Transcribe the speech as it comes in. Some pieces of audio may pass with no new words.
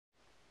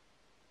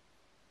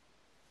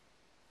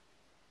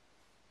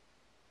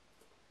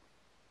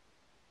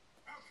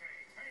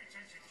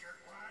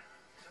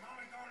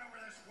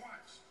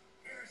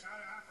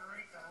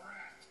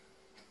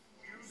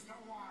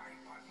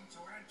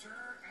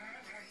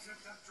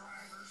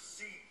driver's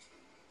seat.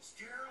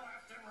 Steer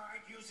left and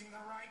right using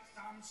the right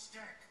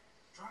thumbstick.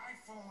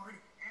 Drive forward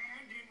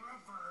and in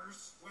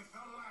reverse with the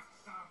left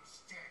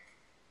thumbstick.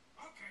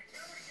 Okay,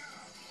 here we go.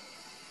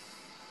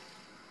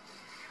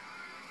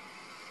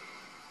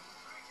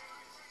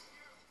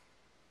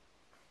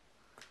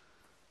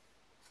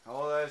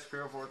 Hello guys,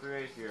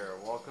 Crew438 here.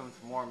 Welcome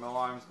to more Mill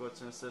Arms Glitch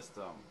in the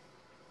System.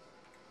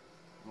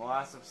 In the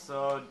last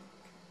episode,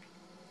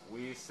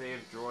 we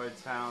saved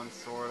Droid Town,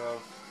 sort of.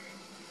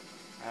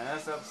 And in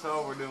this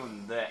episode, we're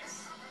doing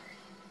this.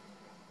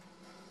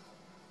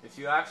 If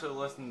you actually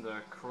listen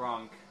to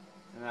Crunk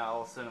in that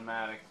little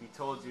cinematic, he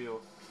told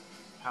you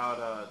how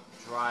to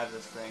drive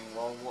this thing.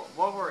 Well,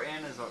 what we're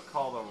in is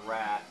called a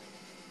rat.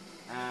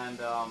 And,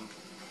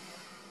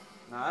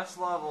 now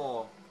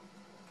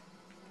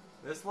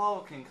this level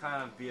can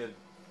kind of be a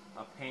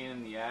pain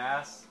in the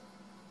ass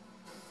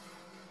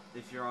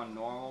if you're on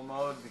normal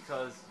mode,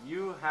 because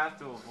you have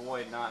to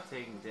avoid not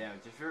taking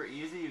damage. If you're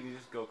easy, you can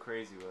just go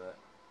crazy with it.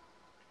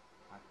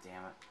 God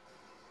damn it.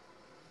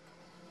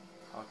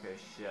 Okay,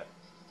 shit.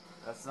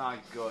 That's not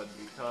good,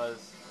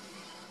 because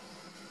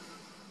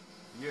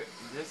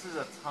this is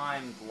a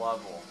timed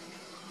level,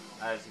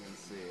 as you can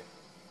see.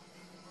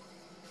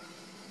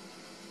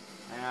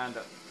 And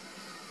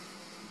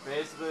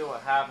basically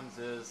what happens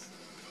is,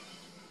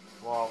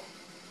 well,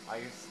 I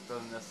guess it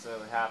doesn't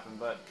necessarily happen,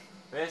 but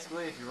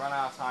basically if you run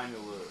out of time, you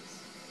lose.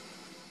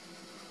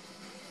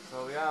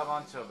 So we got a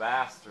bunch of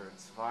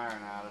bastards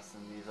firing at us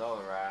and these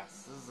other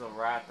rats. This is a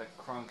rat that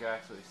Crunk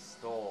actually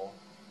stole.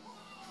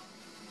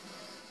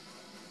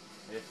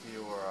 If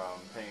you were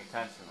paying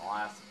attention in the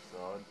last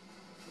episode,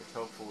 which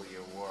hopefully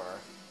you were,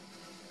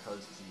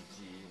 because GG,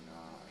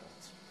 no, I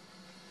don't.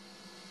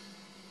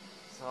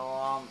 So,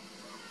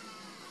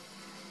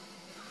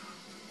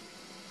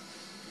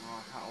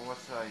 what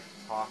should I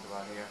talk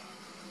about here?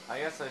 I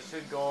guess I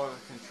should go over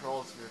the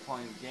controls if you're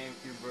playing the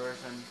GameCube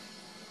version.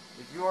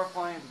 If you are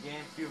playing the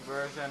GameCube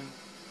version,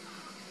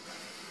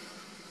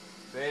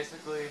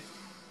 basically,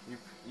 you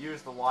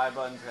use the Y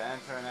button to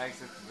enter and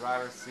exit the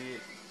driver's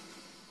seat.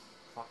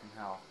 Fucking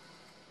hell.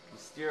 You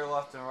steer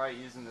left and right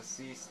using the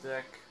C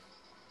stick,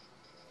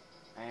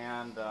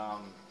 and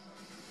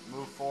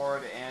move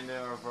forward and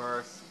in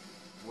reverse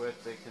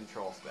with the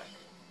control stick.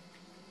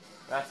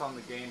 That's on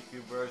the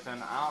GameCube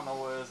version. I don't know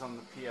what it is on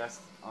the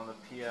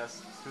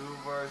PS2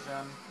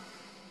 version,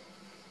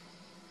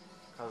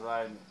 because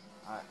I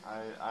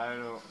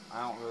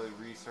don't really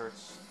research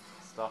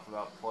stuff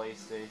about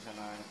PlayStation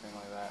or anything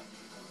like that.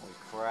 Holy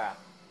crap.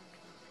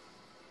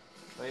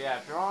 But yeah,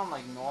 if you're on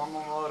like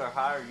normal mode or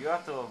higher, you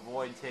have to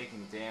avoid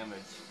taking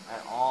damage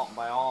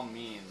by all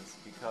means,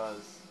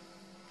 because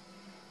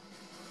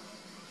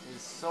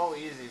it's so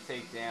easy to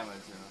take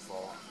damage in this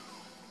level.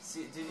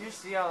 See, did you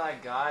see how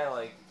that guy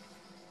like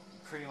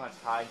pretty much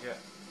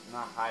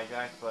not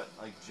hijacked, but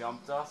like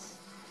jumped us?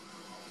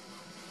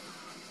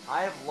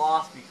 I have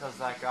lost because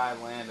that guy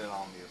landed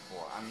on me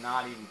before. I'm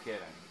not even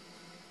kidding.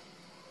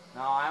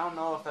 Now, I don't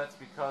know if that's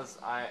because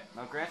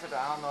now granted,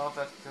 I don't know if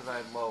that's because I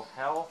had low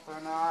health or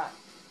not,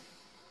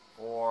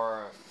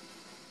 or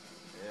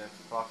if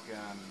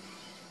fucking,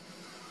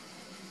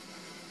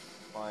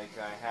 like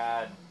I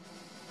had,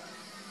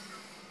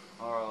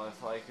 or if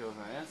like it was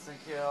an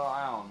instant kill,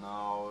 I don't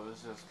know, it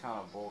was just kind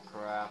of bull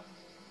crap.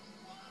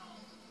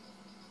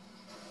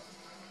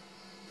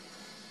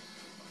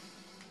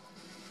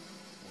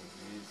 Oh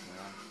jeez,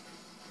 man.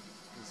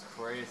 This is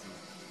crazy.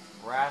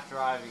 Rat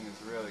driving is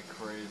really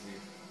crazy.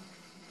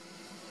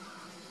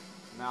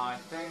 Now I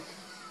think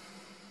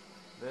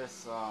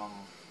this,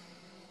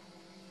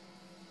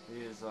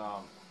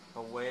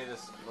 the way the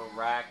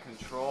rat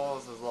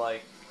controls is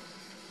like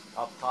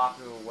a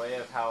popular way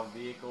of how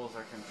vehicles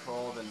are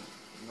controlled in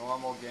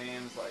normal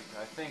games. Like,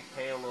 I think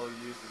Halo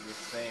uses the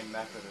same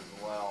method as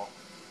well.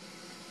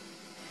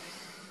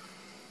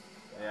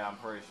 Yeah, I'm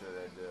pretty sure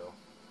they do.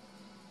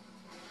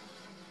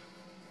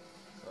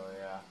 So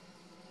yeah.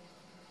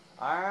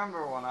 I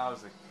remember when I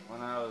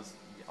was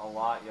a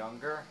lot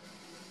younger,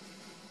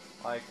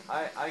 like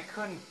I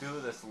couldn't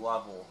do this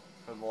level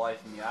for the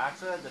life of me. I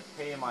actually had to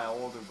pay my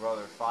older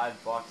brother $5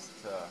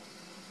 to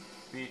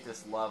beat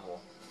this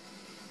level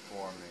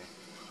for me.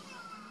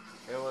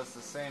 It was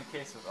the same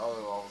case with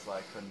other levels that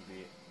I couldn't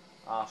beat.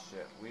 Ah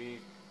shit, we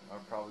are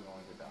probably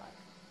going to die.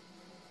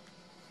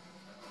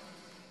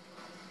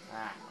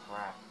 Ah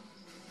crap.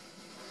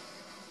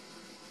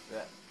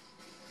 Shit.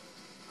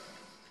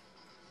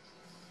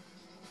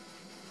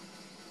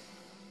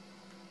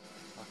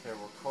 Okay,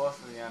 we're close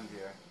to the end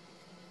here.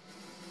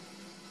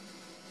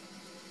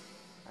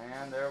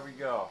 And there we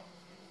go.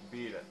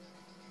 Beat it. We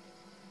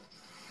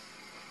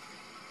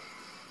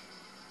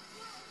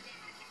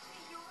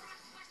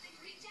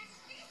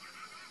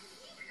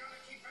gotta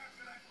keep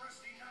after that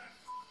rusty nut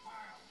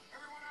pile.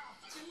 Everyone out!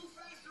 Too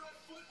faster on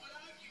foot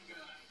without you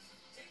guys.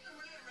 Take the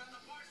rat around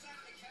the far side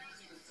of the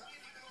chasm and try and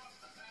head him off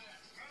the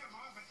path. Get him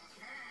off at the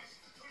pass?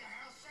 Who the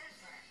hell says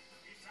that?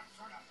 You some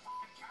sort of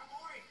fucking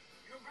cowboy?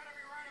 You better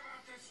be right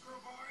about this,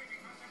 screwboy,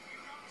 because if you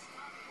don't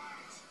stop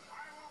Vlax,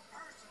 I will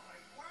personally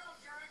weld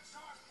your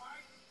exhaust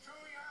pipe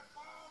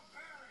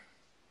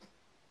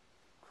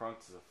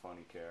Vlax is a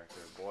funny character,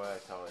 boy, I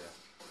tell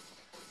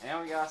you.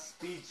 And we got a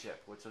speed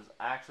chip, which was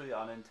actually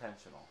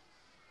unintentional.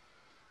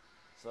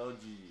 So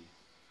GG.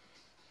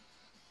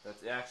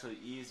 That's actually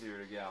easier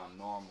to get on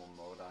normal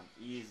mode. On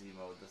easy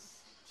mode, this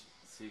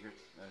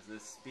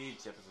speed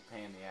chip is a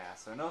pain in the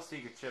ass. There are no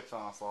secret chips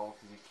on this level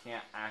because you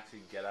can't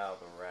actually get out of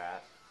the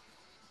rat.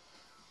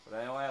 But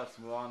anyway, let's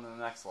move on to the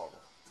next level.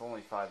 It's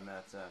only 5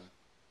 minutes in.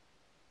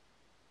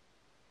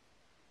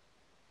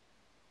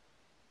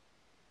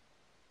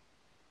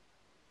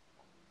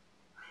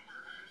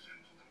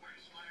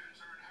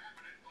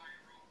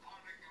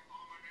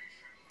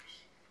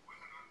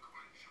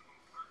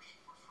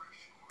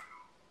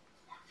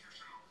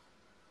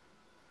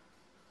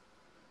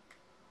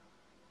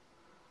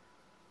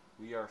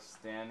 We are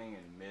standing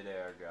in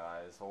midair,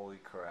 guys. Holy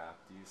crap.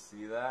 Do you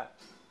see that?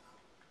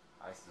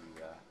 I see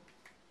that.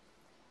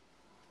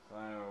 So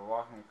anyway, we're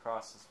walking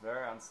across this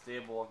very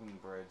unstable looking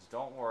bridge.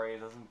 Don't worry,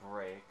 it doesn't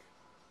break.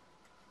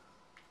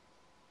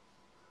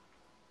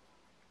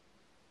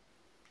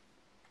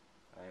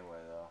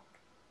 Anyway, though.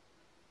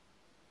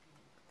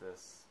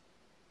 This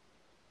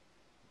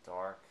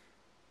dark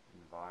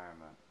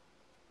environment.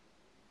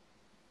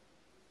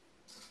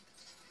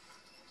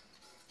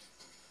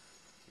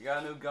 We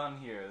got a new gun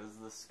here. This is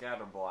the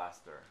Scatter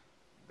Blaster.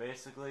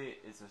 Basically,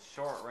 it's a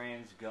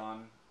short-range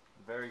gun,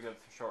 very good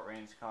for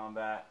short-range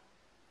combat,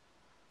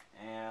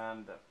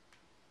 and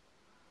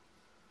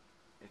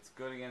it's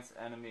good against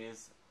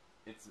enemies.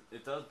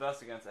 It does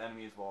best against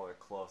enemies while they're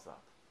close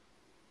up.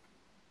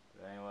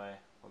 But anyway,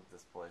 look at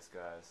this place,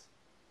 guys.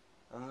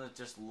 Doesn't it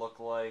just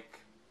look like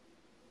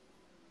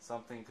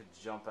something could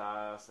jump at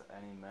us at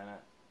any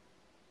minute?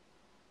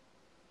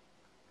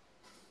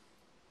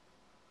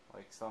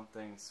 Like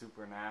something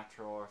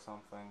supernatural or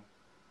something.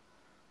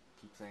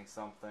 Keep saying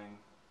something.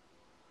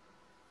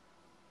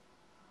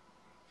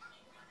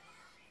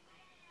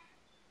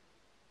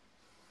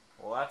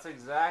 Well, that's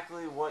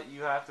exactly what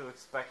you have to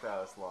expect out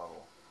of this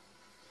level.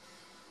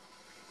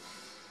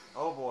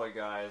 Oh boy,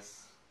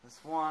 guys. This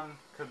one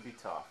could be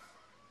tough.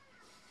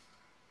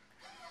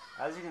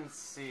 As you can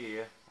see,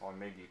 or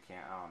maybe you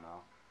can't, I don't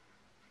know.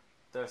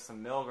 There's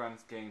some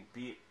Milgrons getting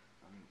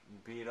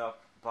beat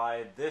up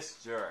by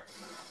this jerk.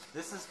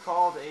 This is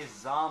called a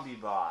zombie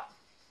bot.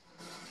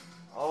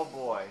 Oh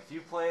boy, if you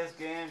play this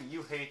game,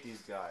 you hate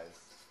these guys.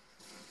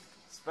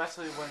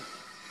 Especially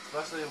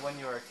when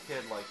you're a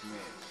kid like me.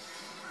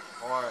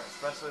 Or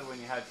especially when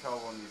you had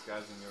trouble with these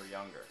guys when you were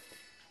younger.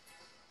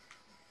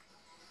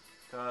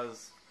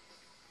 Cause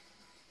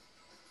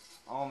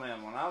oh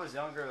man, when I was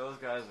younger, those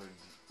guys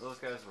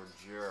were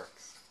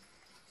jerks.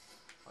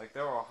 Like, they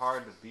were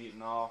hard to beat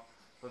and all.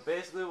 But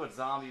basically what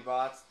zombie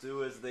bots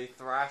do is they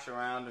thrash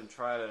around and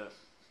try to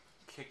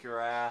kick your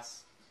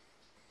ass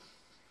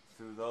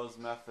through those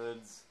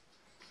methods.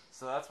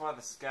 So that's why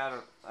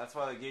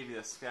they gave you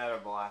the Scatter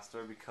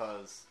Blaster,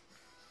 because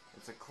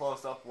it's a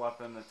close-up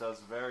weapon that does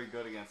very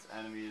good against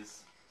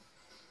enemies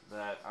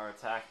that are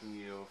attacking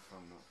you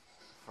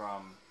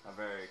from a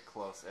very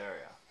close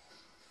area.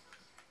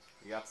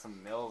 You got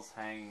some mills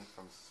hanging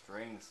from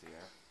strings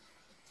here.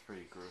 It's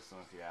pretty gruesome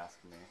if you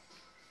ask me.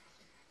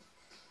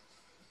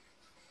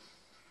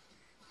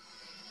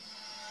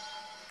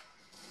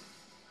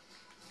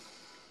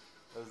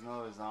 There's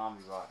another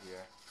zombie bot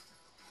here.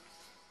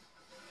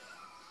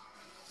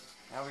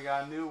 Now we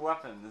got a new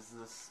weapon.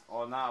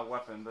 Well, not a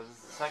weapon, but this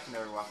is a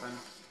secondary weapon.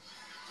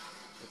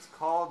 It's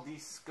called the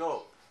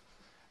Scope.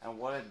 And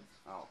what it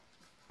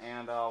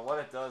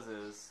does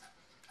is,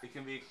 it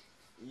can be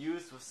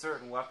used with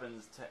certain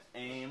weapons to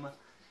aim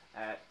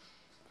at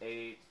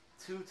a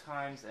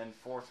 2x and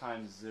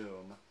 4x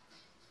zoom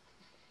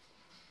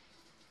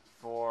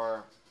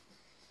for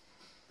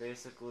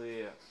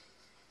basically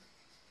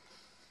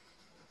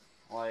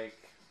like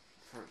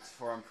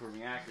for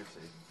improving accuracy.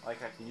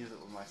 Like, I can use it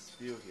with my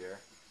spew here.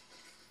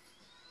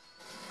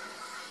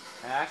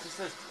 And it actually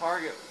says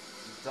target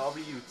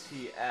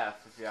WTF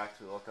if you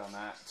actually look on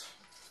that.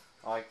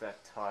 I like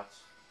that touch,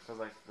 because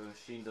like the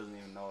machine doesn't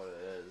even know what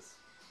it is.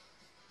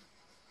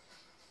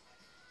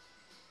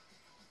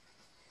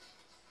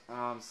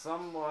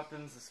 Some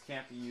weapons this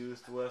can't be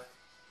used with,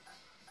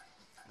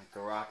 like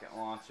the rocket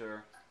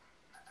launcher.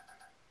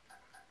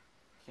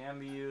 Can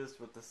be used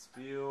with the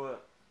spew,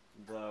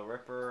 the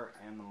ripper,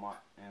 and the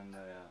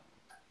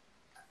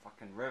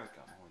fucking rivet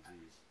gun. Oh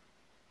jeez.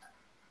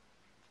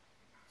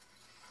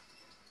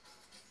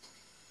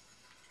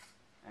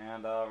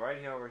 And right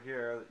here over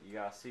here, you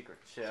got a secret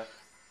chip.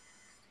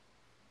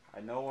 I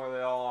know where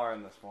they all are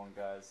in this one,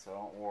 guys, so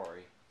don't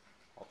worry.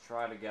 I'll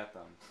try to get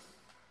them.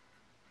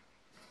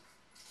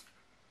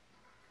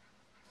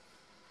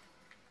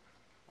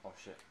 Oh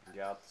shit,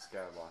 get out the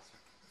Scatter Blaster.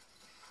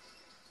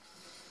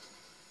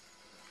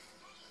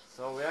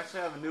 So we actually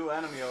have a new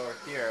enemy over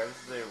here.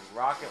 This is a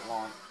rocket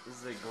launch. This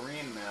is a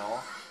green mill.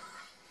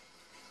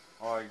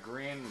 Or a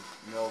green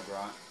mill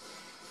grunt.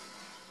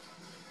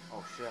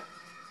 Oh shit.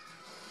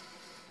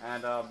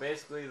 And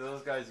basically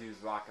those guys use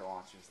rocket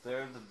launchers.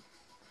 They're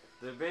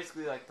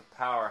basically like the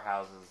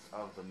powerhouses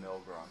of the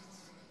mill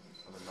grunts.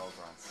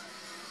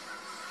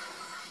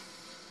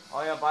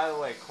 Oh yeah, by the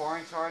way,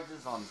 coring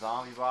charges on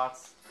zombie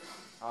bots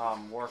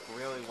work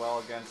really well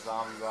against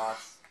zombie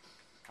bots.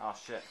 Oh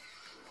shit.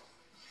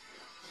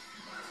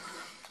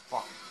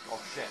 Fuck.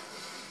 Oh shit.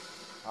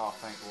 Oh,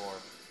 thank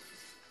Lord.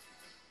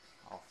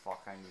 Oh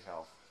fuck, I need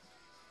help.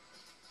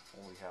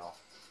 Holy hell.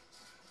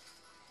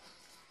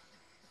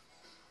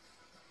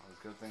 Oh,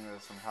 good thing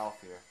there's some health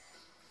here.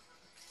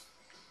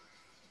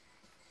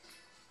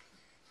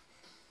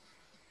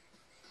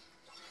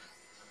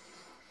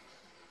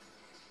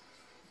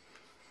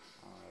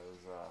 It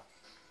was a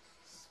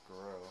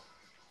screw.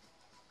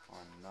 Or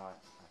a nut,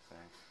 I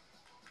think.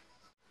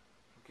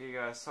 Okay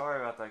guys, sorry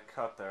about that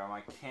cut there.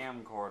 My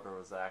camcorder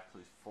was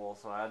actually full,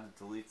 so I had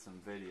to delete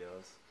some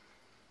videos.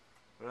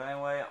 But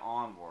anyway,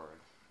 onward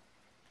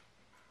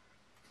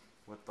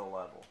with the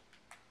level.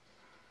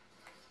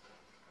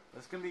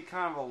 This can be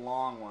kind of a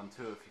long one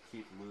too if you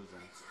keep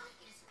losing.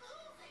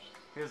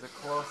 Here's a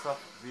close-up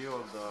view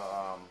of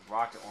the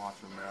rocket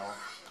launcher mill.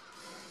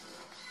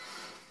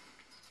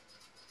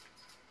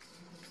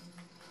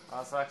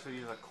 Let's actually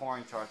use a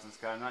coring charge in this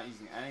guy. I'm not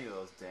using any of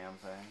those damn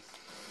things.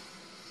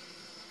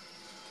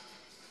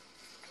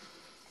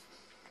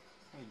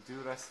 Hey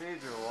dude, I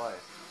saved your life.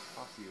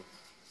 Fuck you.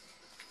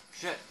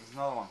 Shit, there's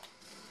another one.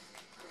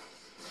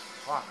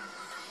 Fuck.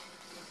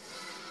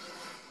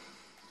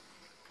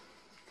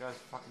 You guys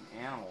are fucking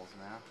animals,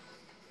 man.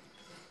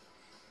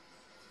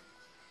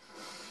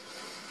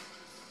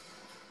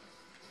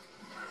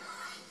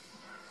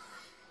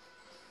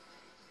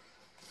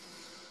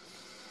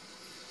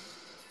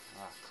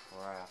 Ah,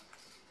 crap.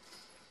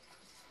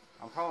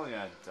 I'm probably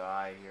gonna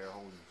die here,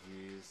 holy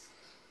jeez.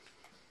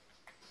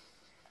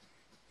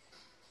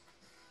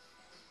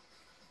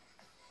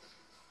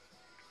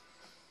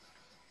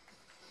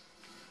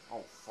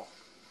 Oh, fuck.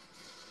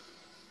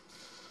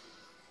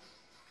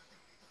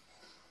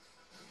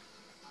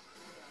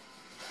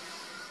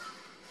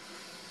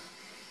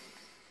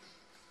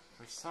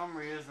 For some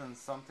reason,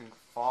 something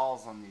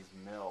falls on these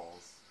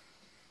mills.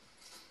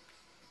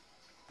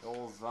 The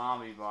old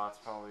zombie bots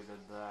probably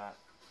did that.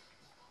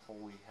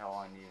 Holy hell,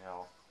 I need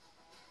help.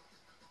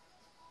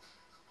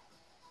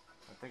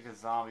 I think a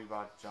zombie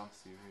bot jumps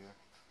you here.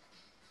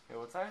 Hey,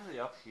 what's actually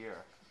up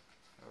here?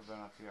 Never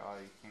been up here. Oh,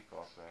 you can't go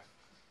up there.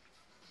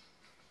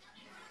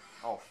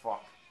 Oh,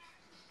 fuck.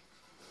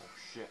 Oh,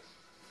 shit.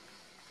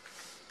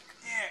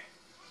 Yeah.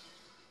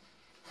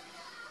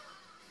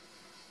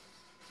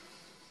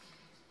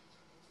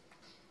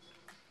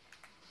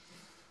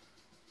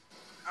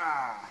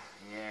 Ah,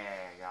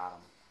 yeah, got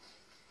him.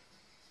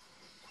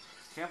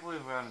 Can't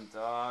believe we haven't.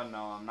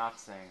 No, I'm not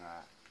saying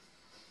that.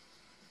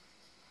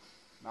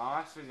 No, I'm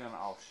actually gonna.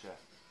 Oh shit.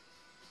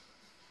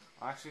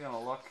 I'm actually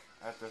gonna look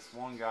at this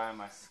one guy in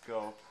my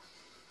scope.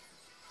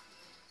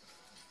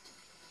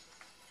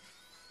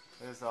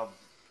 There's a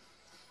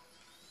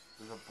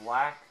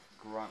black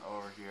grunt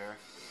over here,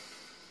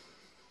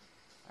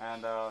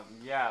 and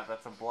yeah,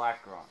 that's a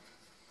black grunt.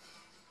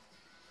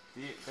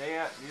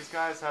 These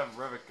guys have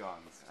rivet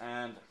guns,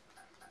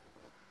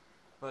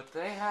 but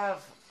they have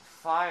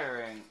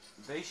firing.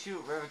 They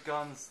shoot rivet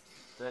guns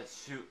that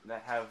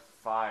have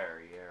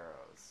fiery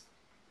arrows.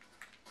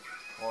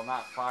 Well,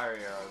 not fiery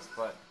arrows,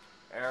 but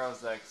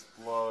arrows that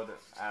explode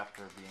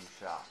after being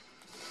shot.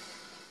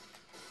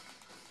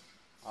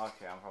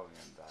 Okay, I'm probably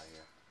gonna die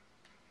here.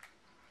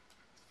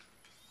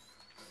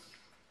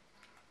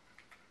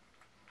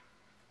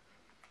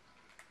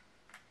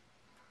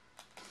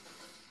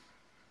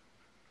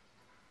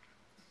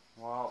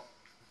 Well,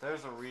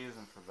 there's a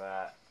reason for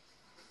that,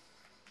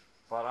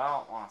 but I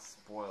don't want to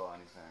spoil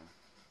anything.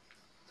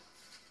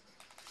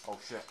 Oh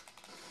shit.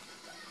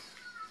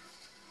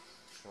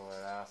 Show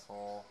that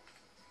asshole.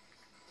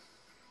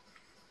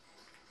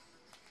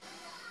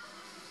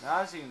 Now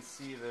as you can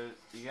see,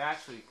 you can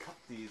actually cut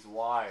these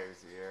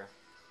wires here.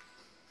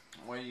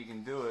 What you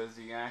can do is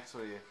you can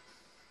actually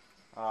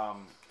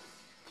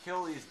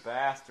kill these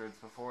bastards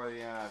before they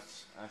get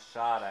a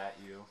shot at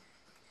you.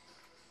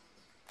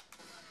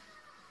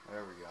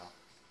 There we go.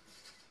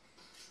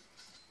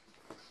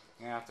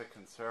 We're gonna have to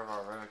conserve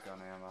our rivet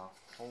gun ammo.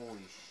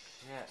 Holy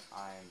shit,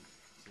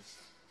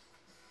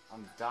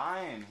 I'm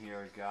dying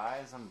here,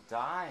 guys. I'm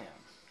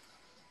dying.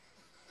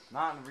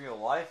 Not in real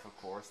life, of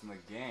course, in the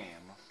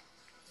game.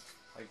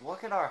 Like,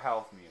 look at our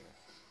health meter.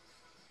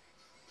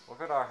 Look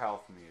at our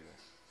health meter.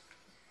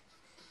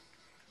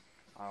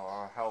 Oh,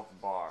 our health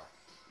bar.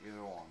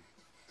 Either one.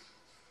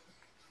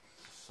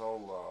 So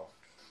low.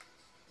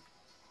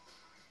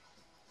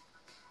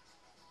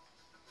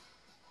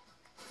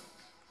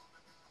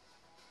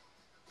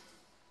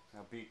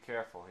 Now be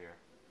careful here.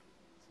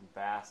 Some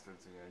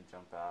bastards are gonna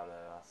jump out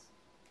at us.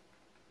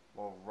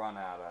 Well, run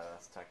out at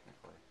us,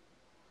 technically.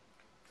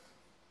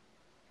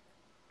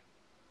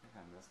 I think I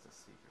missed a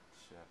secret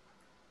ship.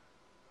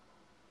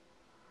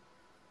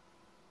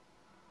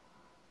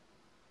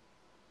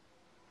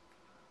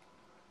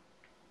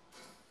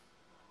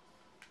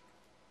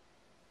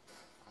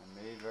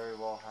 I may very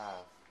well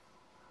have.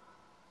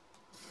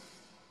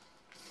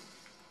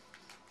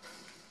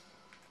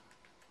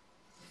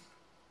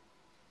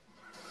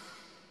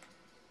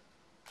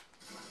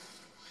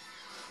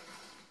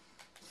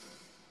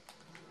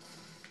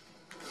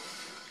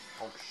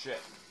 shit.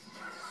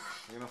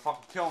 You're gonna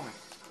fucking kill me.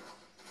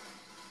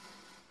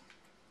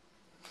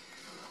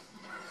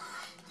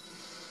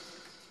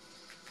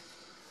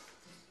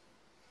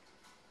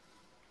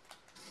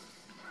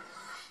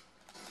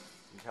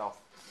 Need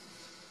health.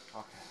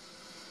 Okay.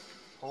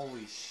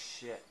 Holy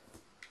shit.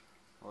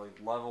 Like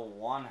level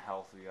 1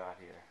 health we got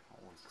here.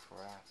 Holy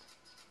crap.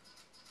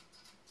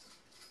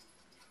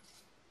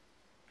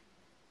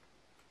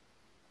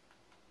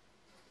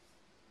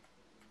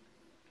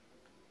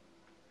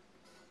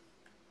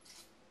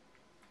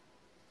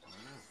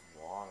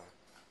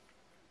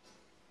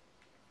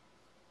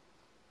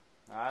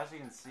 Now, as you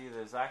can see,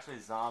 there's actually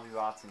zombie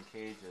bots in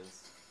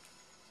cages.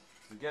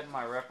 I'm getting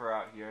my Ripper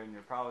out here, and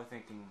you're probably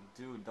thinking,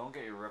 dude, don't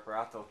get your Ripper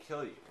out, they'll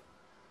kill you.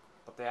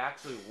 But they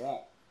actually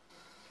won't.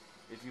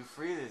 If you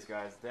free these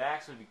guys, they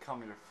actually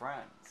become your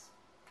friends.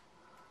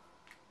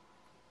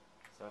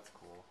 So that's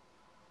cool.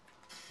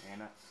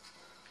 Ain't it?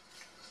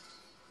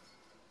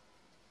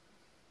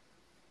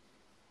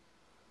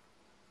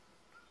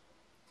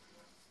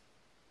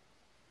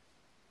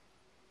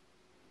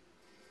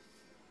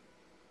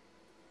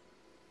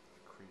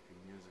 Creepy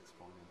music's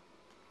playing.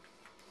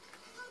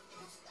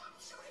 Stop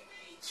shooting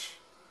me!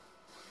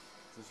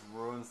 Just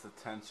ruins the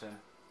tension.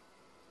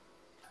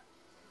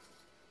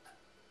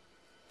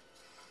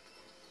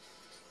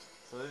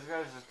 So these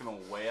guys are just gonna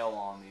wail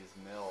on these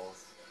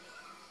mills.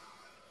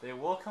 They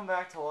will come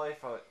back to life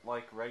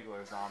like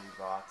regular zombie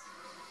bots.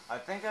 I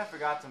think I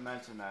forgot to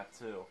mention that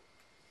too.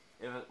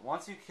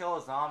 Once you kill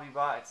a zombie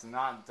bot, it's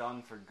not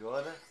done for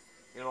good.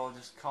 It'll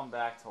just come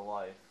back to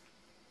life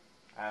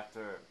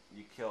after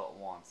you kill it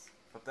once.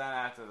 But then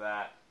after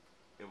that,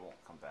 it won't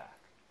come back.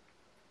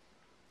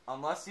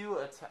 Unless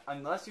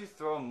you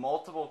throw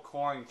multiple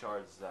coring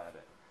charges at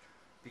it.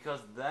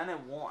 Because then it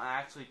won't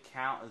actually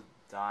count as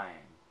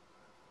dying.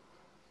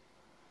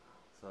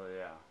 So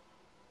yeah.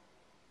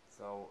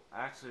 So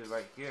actually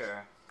right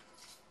here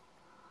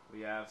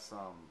we have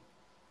some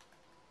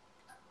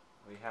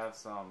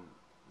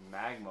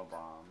magma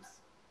bombs,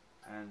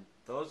 and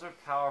those are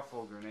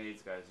powerful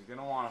grenades, guys. You're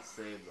gonna want to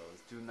save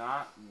those. Do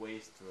not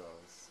waste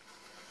those.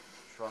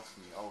 Trust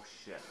me. Oh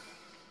shit.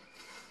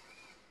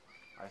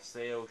 I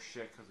say oh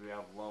shit because we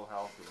have low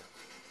health here.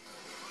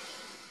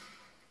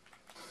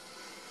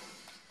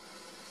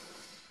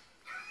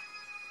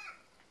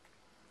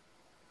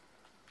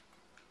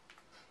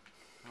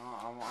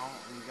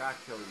 We gotta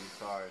kill you,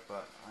 sorry,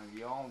 but I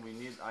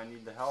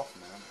need the health,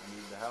 man. I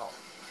need the health.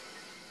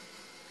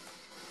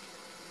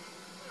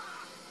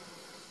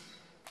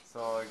 So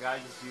the guy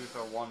just used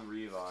our 1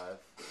 revive.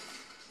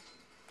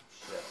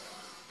 Shit.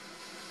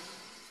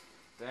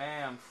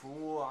 Damn,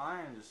 fool,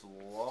 I am just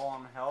low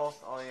on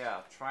health. Oh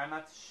yeah, try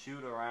not to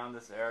shoot around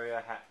this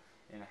area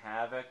in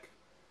Havoc,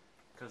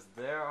 because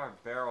there are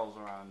barrels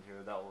around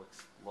here that will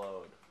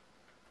explode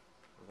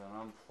with an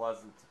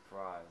unpleasant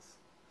surprise.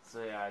 So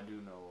yeah, I do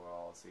know where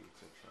all the secret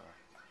chips are.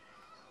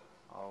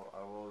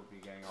 I will be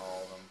getting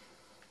all of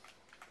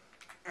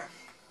them.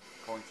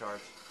 Coin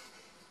charge.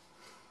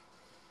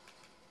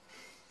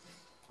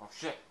 Oh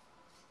shit.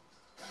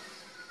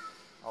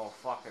 Oh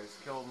fuck,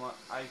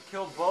 I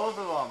killed both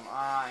of them!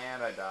 Ah,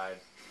 and I died.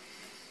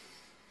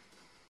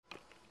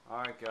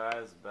 Alright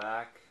guys,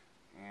 back,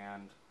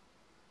 and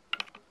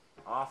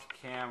off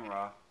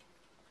camera,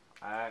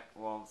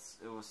 well,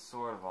 it was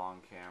sort of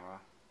on camera.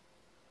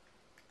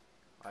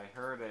 I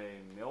heard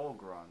a mill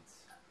grunt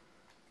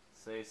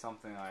say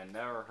something I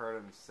never heard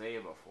him say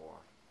before.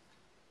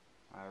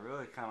 I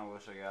really kind of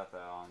wish I got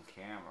that on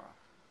camera.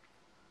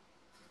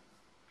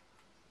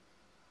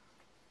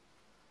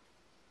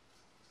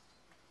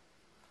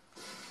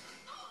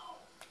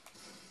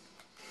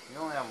 You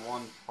only have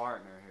one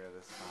partner here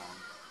this time.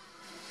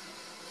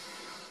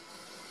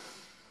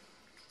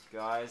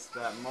 Guys,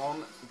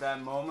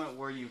 that moment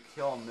where you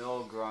kill a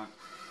mill grunt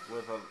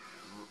with a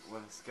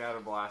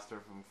scatter blaster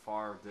from a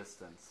far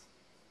distance.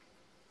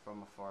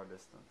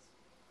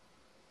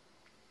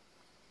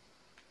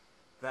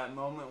 That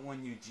moment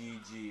when you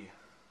GG.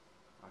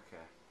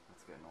 Okay,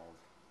 that's getting old.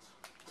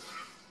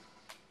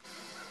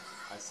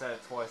 I said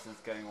it twice and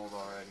it's getting old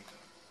already.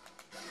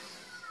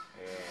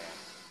 Yeah,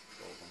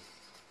 golden.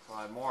 So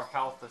I have more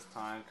health this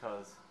time,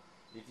 because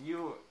if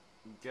you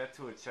get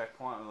to a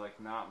checkpoint with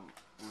not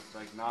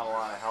a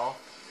lot of health,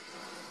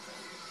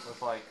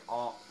 with like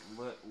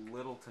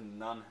little to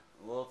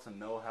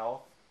no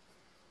health,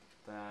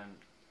 then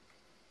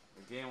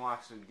the game will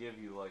actually give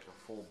you like a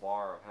full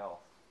bar of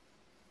health.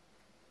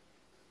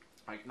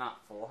 Like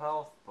not full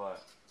health,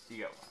 but you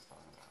get what I'm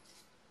talking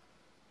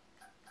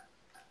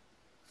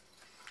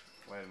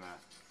about. Wait a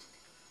minute.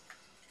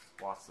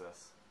 Watch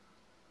this.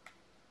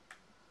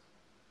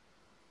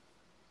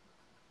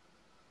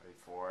 Wait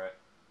for it.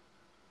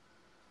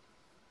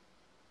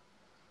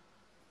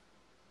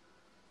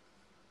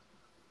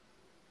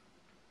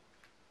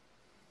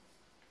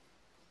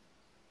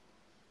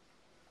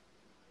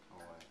 Oh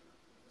wait.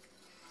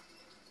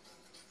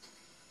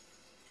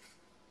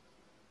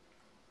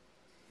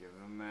 Give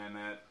it a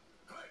minute.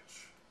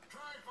 Clutch!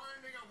 Try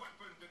finding a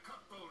weapon to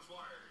cut those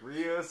wires.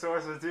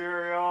 Resource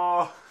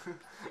material!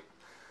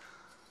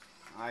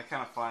 I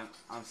kind of find,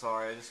 I'm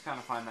sorry, I just kind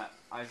of find that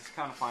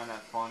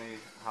funny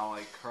how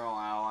like Colonel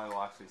Ally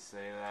will actually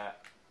say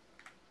that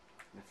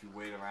if you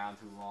wait around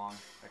too long.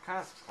 It kind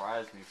of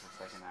surprised me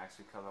for a second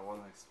actually, because I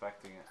wasn't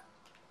expecting it.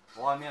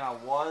 Well, I mean I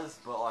was,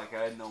 but like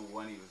I didn't know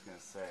when he was gonna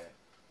say it.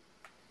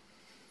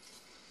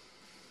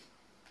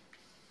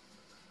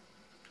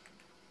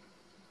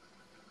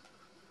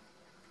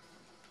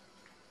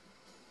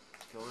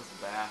 Kill this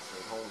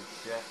bastard, holy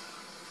shit.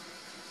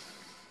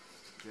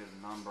 Get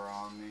a number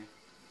on me.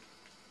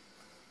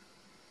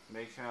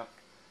 Make sure,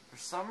 for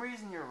some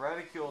reason your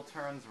reticule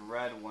turns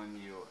red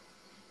when you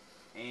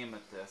aim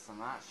at this. I'm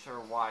not sure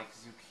why,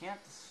 because you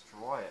can't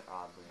destroy it,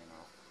 oddly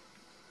enough.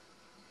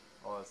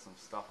 Oh, there's some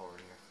stuff over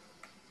here.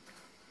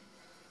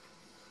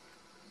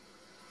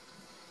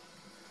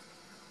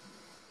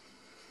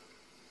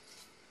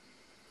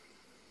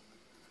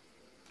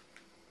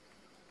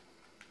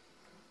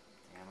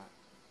 Damn it.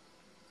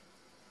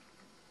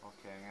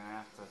 Okay, I'm gonna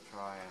have to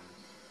try and...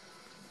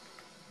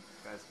 This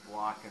guy's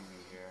blocking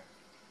me here.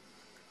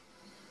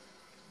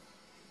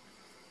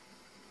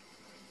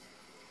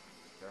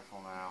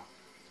 Careful now.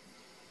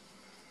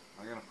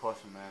 I'm gonna push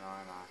him in,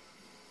 aren't I?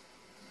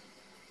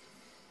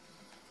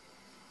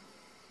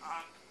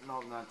 Ah,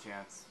 nope, not a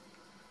chance.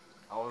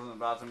 I wasn't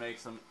about to make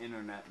some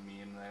internet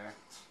meme there.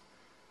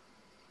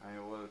 I mean,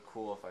 it would have been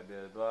cool if I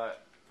did,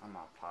 but I'm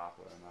not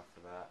popular enough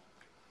for that.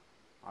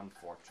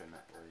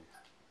 Unfortunately.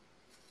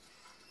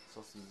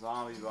 So some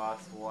zombie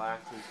bots will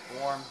actually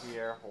form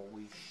here.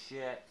 Holy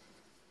shit.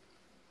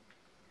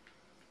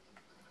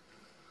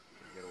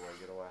 Get away,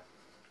 get away.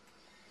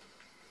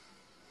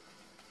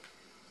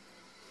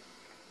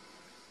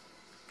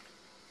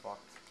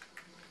 Fucked.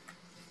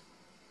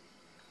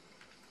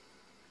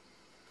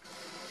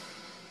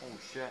 Oh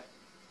shit.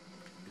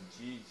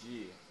 The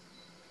GG.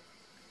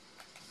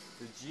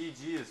 The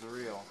GG is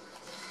real.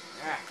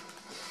 Yeah.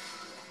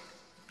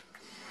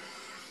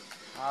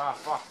 Ah,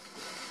 fuck.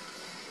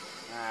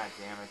 Ah,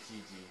 damn it,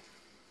 GG.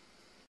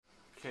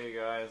 Okay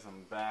guys,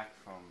 I'm back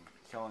from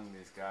killing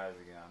these guys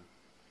again.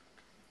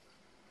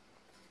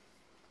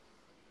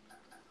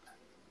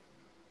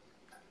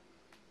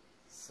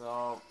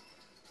 So,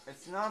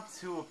 it's not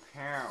too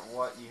apparent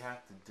what you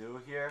have to do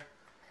here.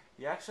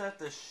 You actually have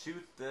to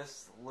shoot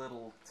this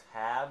little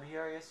tab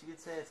here, I guess you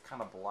could say. It's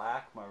kind of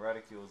black. My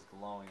reticule is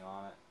glowing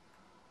on it.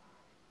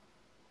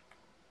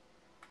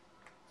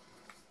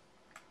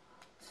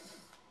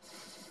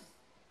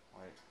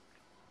 Wait.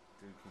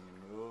 Dude, can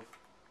you move?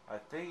 I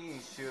think you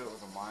can shoot it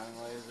with a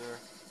mining laser.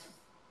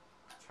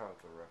 Try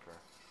with the Ripper.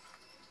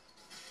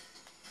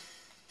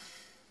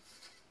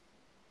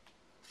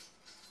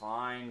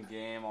 Fine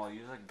game, I'll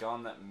use a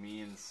gun that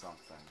means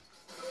something.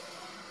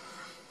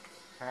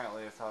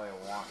 Apparently that's how they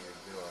want me to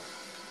do it.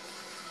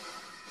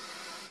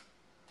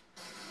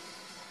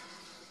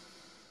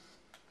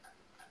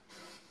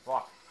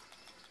 Fuck.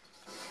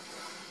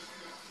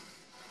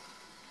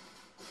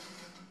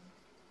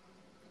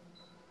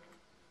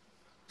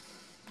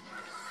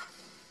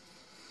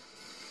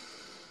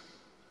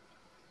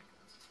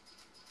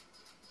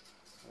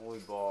 Holy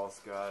balls,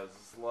 guys.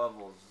 This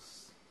level is just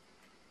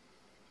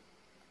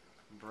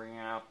bringing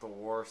out the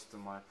worst of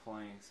my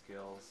playing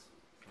skills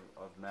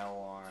of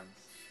metal arms.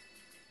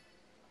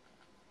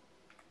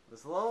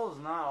 This level is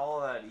not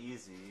all that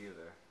easy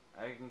either.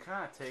 It can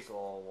kind of take a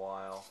little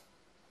while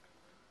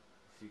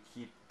if you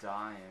keep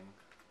dying.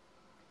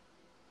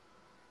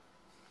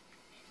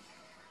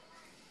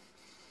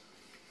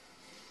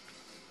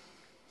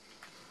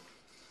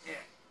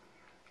 Yeah.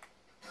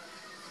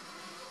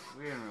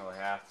 We didn't really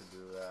have to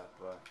do that,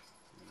 but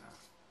you know.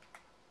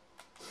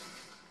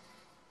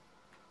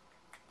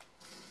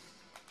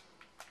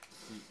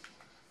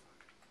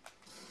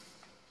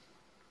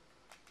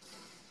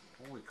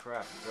 Holy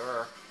crap,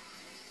 derp.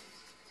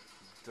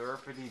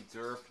 Derpity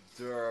derp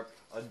derp.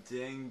 A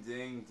ding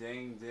ding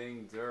ding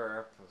ding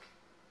derp.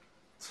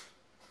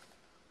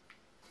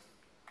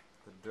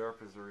 The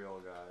derp is real,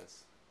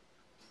 guys.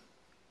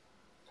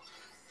 I'm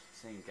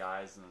saying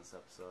guys in this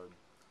episode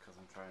because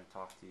I'm trying to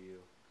talk to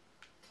you.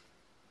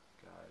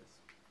 Guys.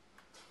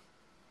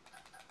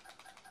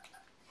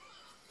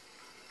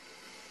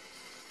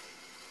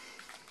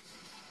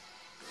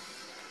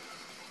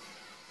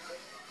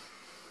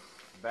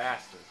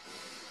 Bastard.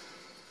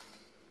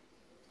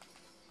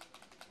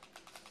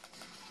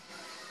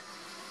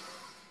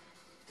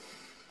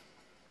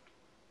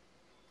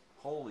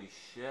 Holy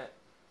shit.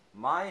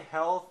 My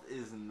health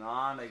is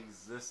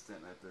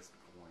non-existent at this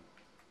point.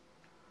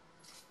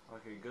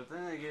 Okay, good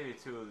thing they gave you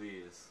 2 of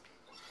these.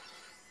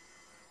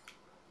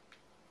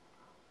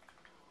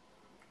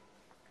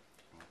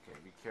 Okay,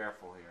 be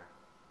careful here.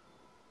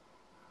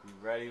 Be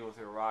ready with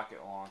your rocket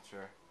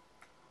launcher.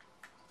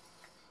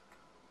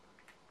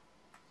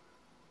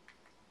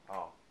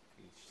 Oh,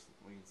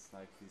 we can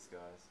snipe these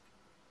guys.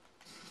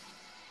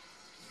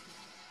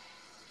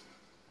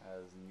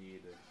 As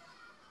needed.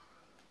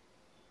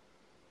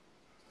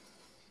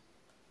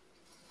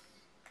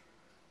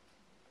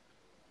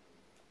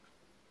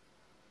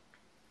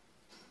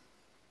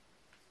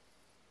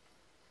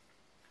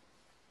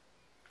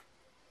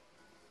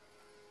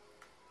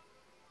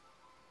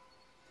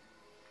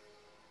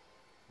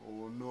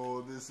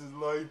 Oh, this is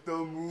like the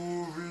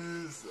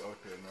movies.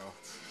 Okay, no.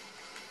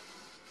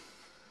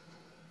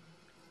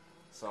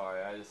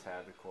 Sorry, I just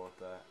had to quote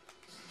that.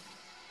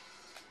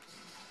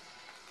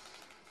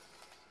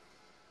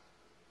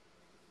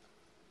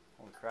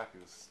 Holy crap, he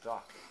was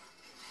stuck.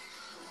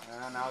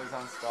 And now he's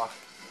unstuck.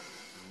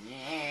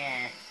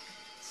 Yeah.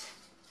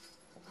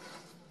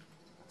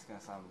 That's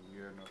gonna sound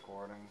weird in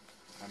recording.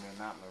 I mean,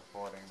 not in the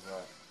recording,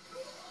 but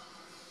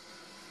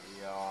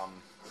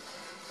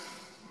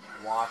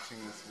watching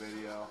this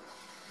video.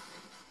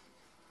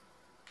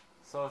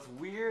 So it's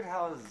weird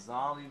how the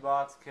zombie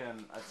bots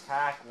can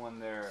attack when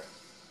they're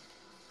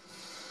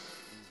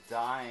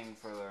dying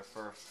for their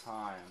first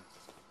time.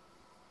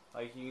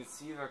 Like, you can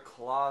see their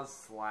claws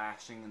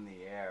slashing in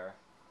the air.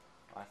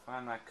 I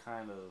find that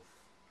kind of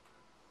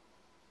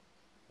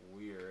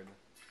weird.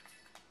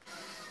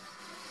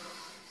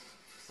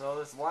 So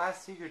this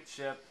last secret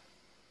chip,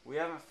 we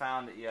haven't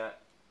found it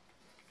yet.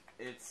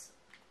 It's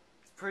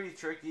pretty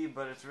tricky,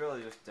 but it's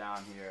really just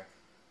down here.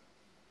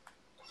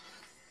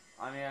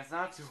 I mean, it's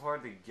not too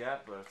hard to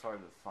get, but it's hard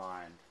to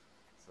find.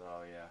 So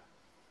yeah.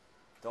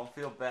 Don't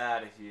feel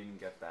bad if you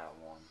didn't get that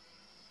one.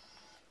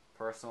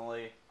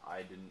 Personally,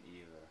 I didn't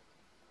either.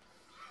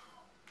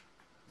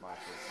 My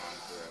first time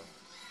through.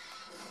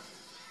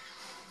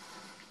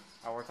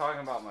 And we're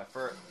talking about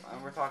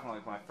we're talking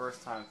like my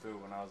first time through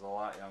when I was a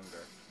lot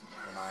younger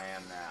than I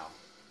am now.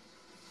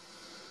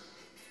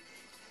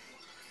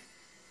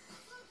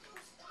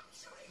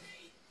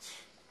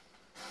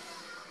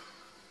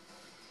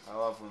 I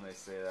love when they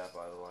say that,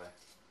 by the way.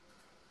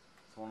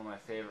 It's one of my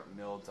favorite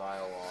Mil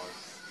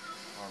dialogues,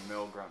 or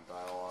Mil grunt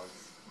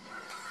dialogues.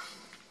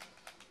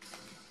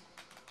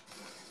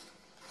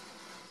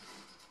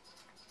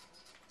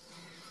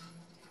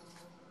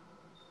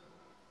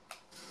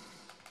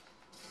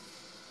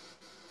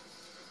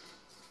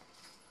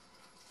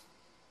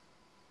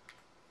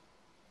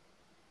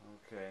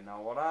 Okay, now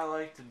what I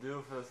like to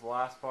do for this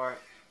last part,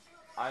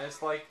 I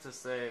just like to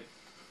say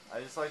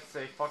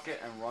fuck it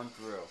and run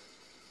through.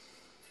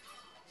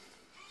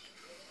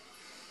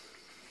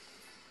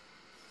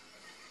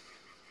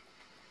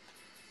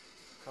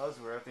 Because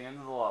we're at the end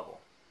of the level.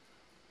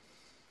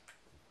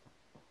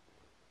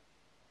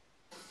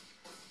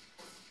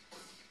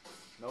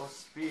 No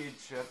speed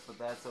shift, but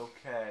that's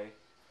okay.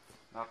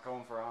 Not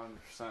going for 100%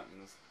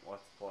 in this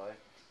Let's Play.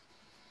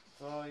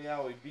 So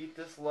yeah, we beat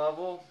this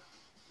level.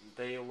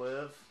 They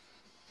live.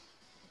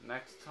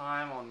 Next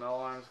time on Mil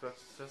Arms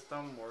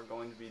System, we're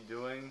going to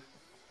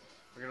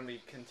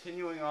be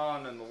continuing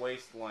on in the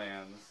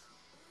Wastelands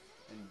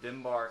in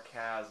Dim Bar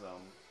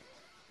Chasm.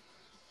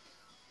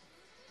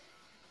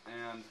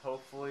 And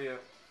hopefully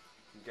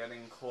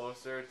getting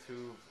closer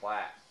to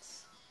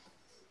Vlax.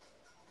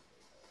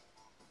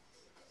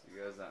 See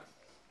you guys then.